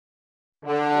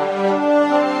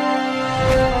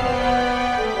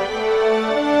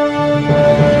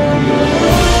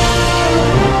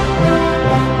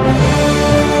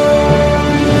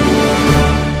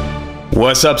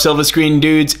What's up, Silver Screen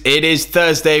dudes? It is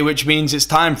Thursday, which means it's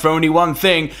time for only one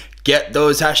thing. Get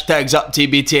those hashtags up,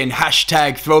 TBT, and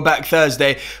hashtag Throwback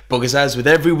Thursday, because as with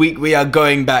every week, we are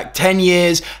going back 10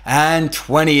 years and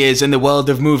 20 years in the world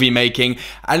of movie making.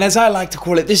 And as I like to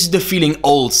call it, this is the feeling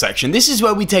old section. This is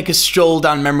where we take a stroll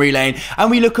down memory lane and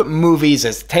we look at movies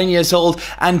as 10 years old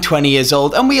and 20 years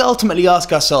old, and we ultimately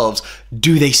ask ourselves,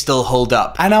 do they still hold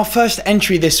up? And our first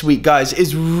entry this week, guys,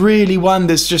 is really one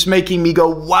that's just making me go,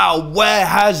 wow, where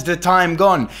has the time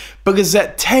gone? Because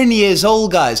at 10 years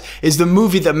old, guys, is the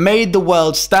movie that made the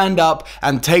world stand up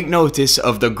and take notice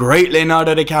of the great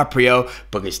Leonardo DiCaprio,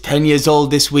 because 10 years old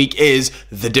this week is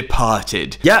The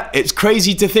Departed. Yeah, it's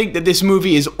crazy to think that this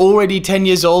movie is already 10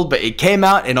 years old, but it came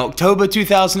out in October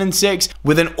 2006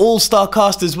 with an all-star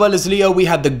cast as well as Leo. We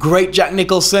had the great Jack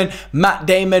Nicholson, Matt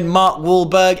Damon, Mark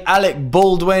Wahlberg, Alec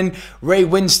Baldwin, Ray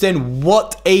Winston.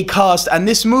 What a cast. And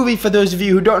this movie, for those of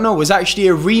you who don't know, was actually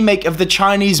a remake of the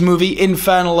Chinese movie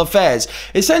Infernal Affairs.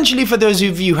 Essentially, for those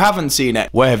of you who haven't seen it,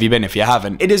 where have you been if you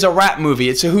haven't? It is a rap movie.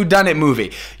 It's a whodunit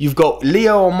movie. You've got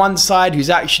Leo on one side, who's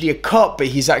actually a cop, but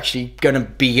he's actually going to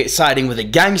be siding with the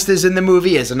gangsters in the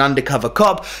movie as an undercover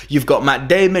cop. You've got Matt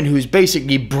Damon, who's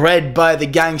basically bred by the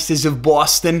gangsters of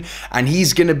Boston, and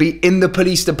he's going to be in the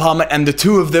police department, and the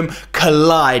two of them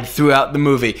collide throughout the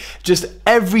movie. Just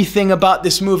everything about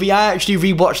this movie. I actually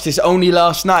rewatched this only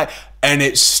last night, and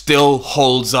it still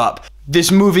holds up.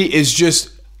 This movie is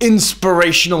just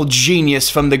inspirational genius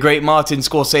from the great Martin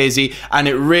Scorsese, and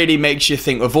it really makes you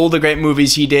think, of all the great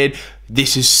movies he did,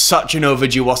 this is such an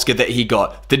overdue Oscar that he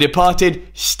got. The Departed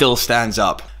still stands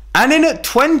up. And in at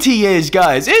 20 years,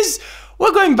 guys,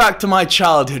 we're going back to my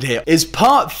childhood here, is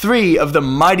part 3 of the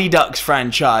Mighty Ducks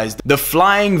franchise. The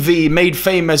Flying V, made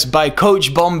famous by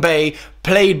Coach Bombay,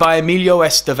 played by Emilio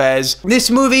Estevez. This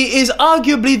movie is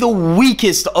arguably the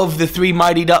weakest of the 3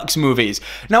 Mighty Ducks movies.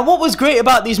 Now, what was great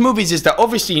about these movies is that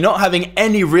obviously not having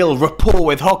any real rapport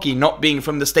with hockey, not being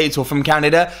from the States or from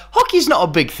Canada, hockey's not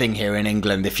a big thing here in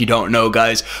England, if you don't know,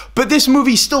 guys. But this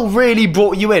movie still really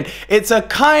brought you in. It's a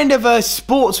kind of a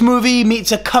sports movie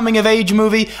meets a coming-of-age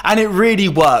movie, and it really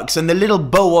works. And the little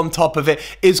bow on top of it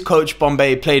is Coach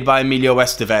Bombay, played by Emilio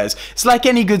Estevez. It's like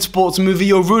any good sports movie,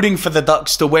 you're rooting for the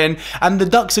Ducks to win, and the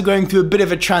Ducks are going through a bit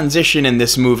of a transition in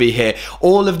this movie here.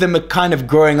 All of them are kind of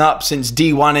growing up since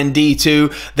D1 and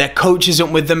D2. Their coach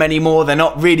isn't with them anymore. They're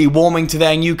not really warming to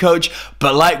their new coach.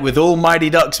 But like with all Mighty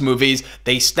Ducks movies,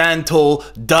 they stand tall,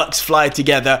 ducks fly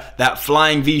together, that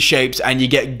flying V shapes, and you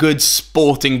get good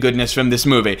sporting goodness from this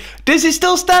movie. Does it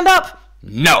still stand up?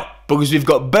 No, because we've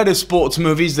got better sports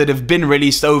movies that have been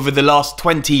released over the last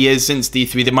 20 years since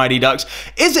D3 The Mighty Ducks.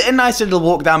 Is it a nice little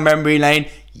walk down memory lane?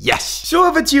 Yes. So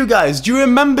over to you guys. Do you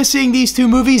remember seeing these 2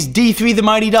 movies, D3 The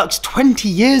Mighty Ducks, 20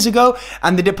 years ago?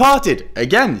 And The Departed,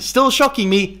 again, still shocking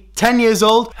me, 10 years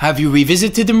old. Have you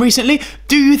revisited them recently?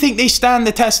 Do you think they stand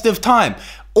the test of time?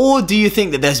 Or do you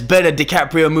think that there's better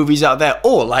DiCaprio movies out there?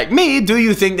 Or, like me, do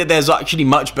you think that there's actually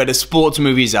much better sports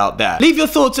movies out there? Leave your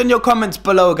thoughts in your comments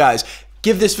below, guys.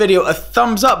 Give this video a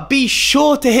thumbs up. Be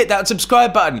sure to hit that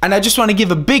subscribe button. And I just want to give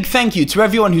a big thank you to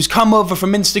everyone who's come over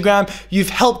from Instagram.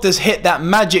 You've helped us hit that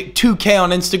magic 2K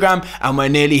on Instagram, and we're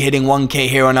nearly hitting 1K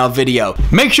here on our video.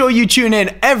 Make sure you tune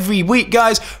in every week,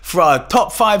 guys, for our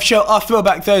top 5 show, our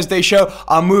Throwback Thursday show,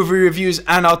 our movie reviews,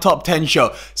 and our top 10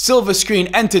 show. Silver Screen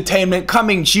Entertainment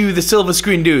coming to you, the Silver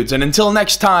Screen dudes. And until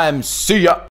next time, see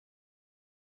ya.